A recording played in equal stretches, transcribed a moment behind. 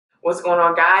What's going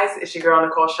on, guys? It's your girl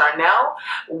Nicole Charnel.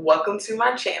 Welcome to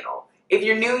my channel. If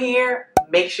you're new here,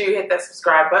 make sure you hit that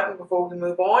subscribe button before we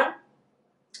move on.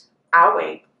 I'll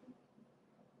wait.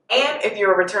 And if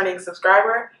you're a returning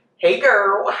subscriber, hey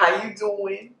girl, how you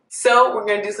doing? So we're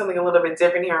gonna do something a little bit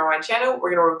different here on my channel.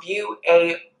 We're gonna review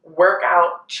a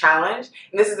workout challenge.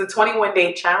 And this is the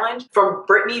 21-day challenge from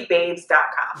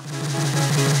BrittneBabes.com.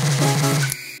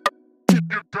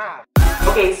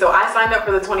 Okay, so I signed up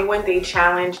for the 21-day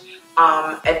challenge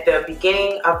at the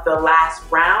beginning of the last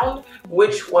round,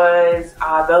 which was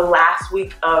the last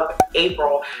week of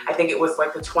April. I think it was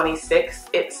like the 26th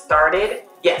it started.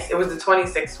 Yes, it was the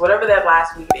 26th, whatever that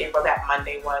last week of April, that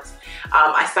Monday was.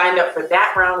 I signed up for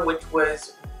that round, which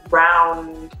was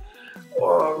round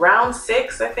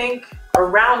 6, I think, or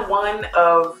round 1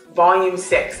 of volume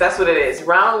 6. That's what it is,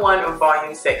 round 1 of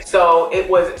volume 6. So it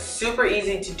was super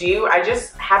easy to do. I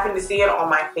just happened to see it on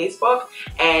my Facebook,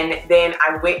 and then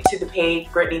I went to the page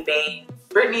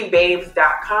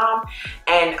BrittneBabes.com,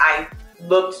 and I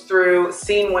looked through,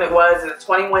 seen what it was. It's a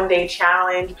 21-day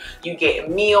challenge. You get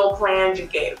meal plans, you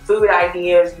get food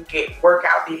ideas, you get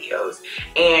workout videos,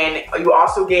 and you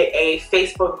also get a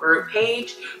Facebook group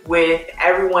page with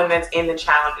everyone that's in the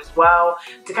challenge as well,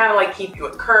 to kind of like keep you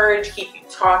encouraged, keep you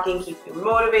talking, keep you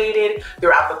motivated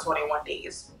throughout the 21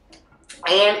 days.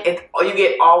 And you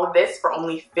get all of this for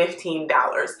only $15.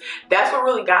 That's what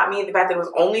really got me, the fact that it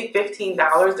was only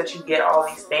 $15 that you get all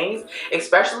these things,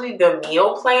 especially the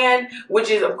meal plan, which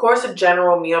is of course a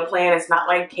general meal plan. It's not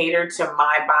like catered to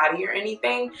my body or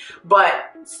anything,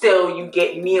 but still you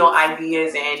get meal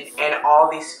ideas and all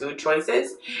these food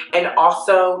choices, and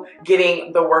also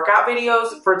getting the workout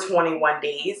videos for 21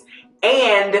 days.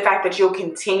 And the fact that you'll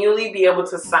continually be able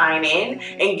to sign in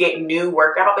and get new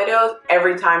workout videos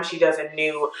every time she does a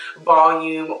new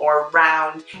volume or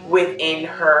round within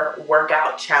her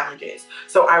workout challenges.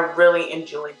 So I really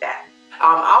enjoyed that.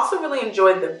 I also really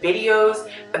enjoyed the videos.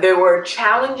 They were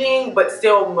challenging but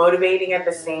still motivating at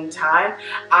the same time.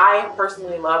 I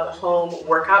personally love home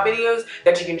workout videos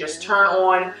that you can just turn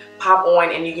on, pop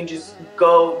on, and you can just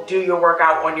go do your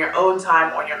workout on your own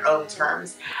time, on your own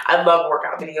terms. I love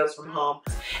workout videos from home.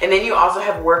 And then you also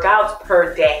have workouts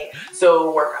per day.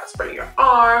 So workouts for your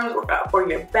arms, workout for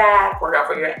your back, workout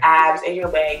for your abs and your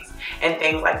legs, and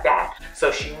things like that.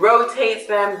 So she rotates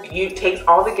them, takes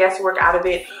all the guesswork out of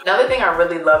it. Another thing I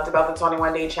really loved about the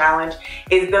 21-day challenge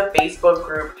is the Facebook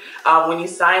group. When you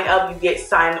sign up, you get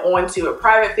signed on to a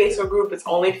private Facebook group. It's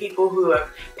only people who have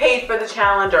paid for the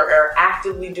challenge or are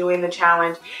actively doing the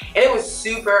challenge, and it was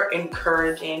super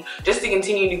encouraging just to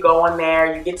continue to go on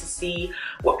there. You get to see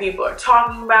what people are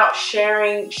talking about,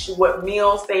 sharing what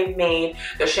meals they've made.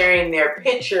 They're sharing their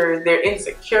pictures, their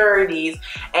insecurities,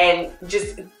 and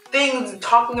just things,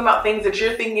 talking about things that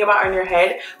you're thinking about in your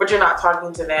head, but you're not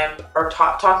talking to them or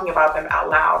talking about them out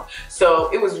loud. So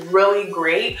it was really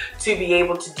great to be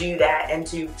able to do that and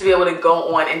to be able to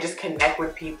go on and just connect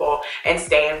with people and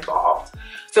stay involved.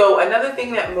 So another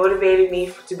thing that motivated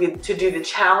me to do the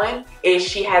challenge is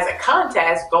she has a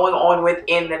contest going on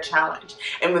within the challenge.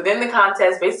 And within the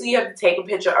contest, basically you have to take a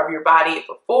picture of your body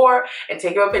before and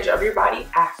take a picture of your body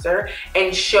after,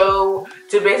 and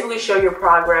basically show your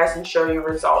progress and show your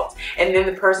results. And then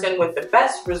the person with the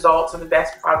best results or the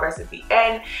best progress at the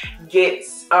end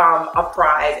gets a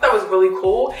prize. That was really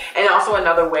cool, and also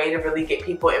another way to really get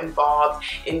people involved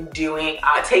in doing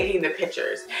taking the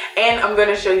pictures. And I'm going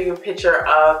to show you a picture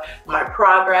of my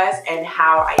progress and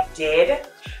how I did.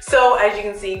 So as you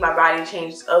can see, my body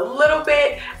changed a little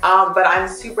bit, but I'm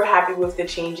super happy with the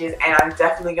changes, and I'm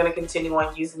definitely going to continue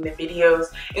on using the videos,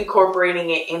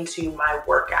 incorporating it into my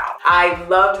workout. I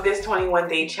loved this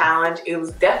 21-day challenge. It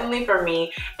was definitely for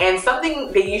me, and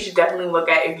something that you should definitely look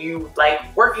at if you like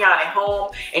working out at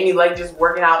home and you like just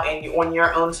working out on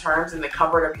your own terms in the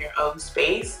comfort of your own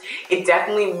space. It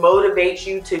definitely motivates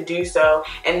you to do so,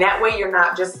 and that way you're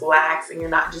not just lax and you're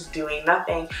not just doing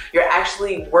nothing. You're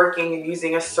actually working and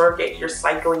using a circuit. You're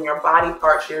cycling your body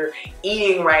parts, you're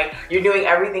eating right, you're doing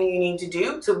everything you need to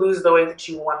do to lose the weight that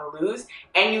you want to lose,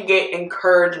 and you get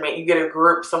encouragement. You get a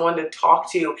group, someone to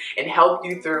talk to and help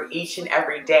you through each and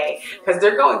every day, because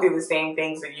they're going through the same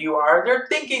things that you are, they're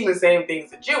thinking the same things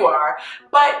that you are,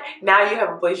 but now you have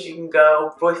a place you can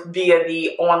go via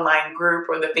the online group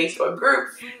or the Facebook group,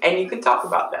 and you can talk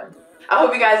about them. I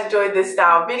hope you guys enjoyed this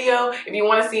style video. If you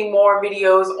want to see more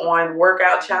videos on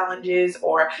workout challenges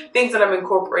or things that I'm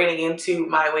incorporating into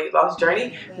my weight loss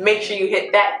journey, make sure you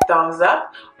hit that thumbs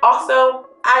up. Also,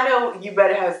 I know you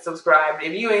better have subscribed.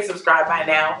 If you ain't subscribed by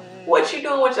now, what you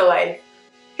doing with your life?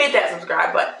 Hit that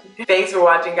subscribe button. Thanks for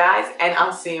watching, guys, and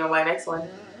I'll see you on my next one.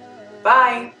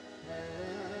 Bye.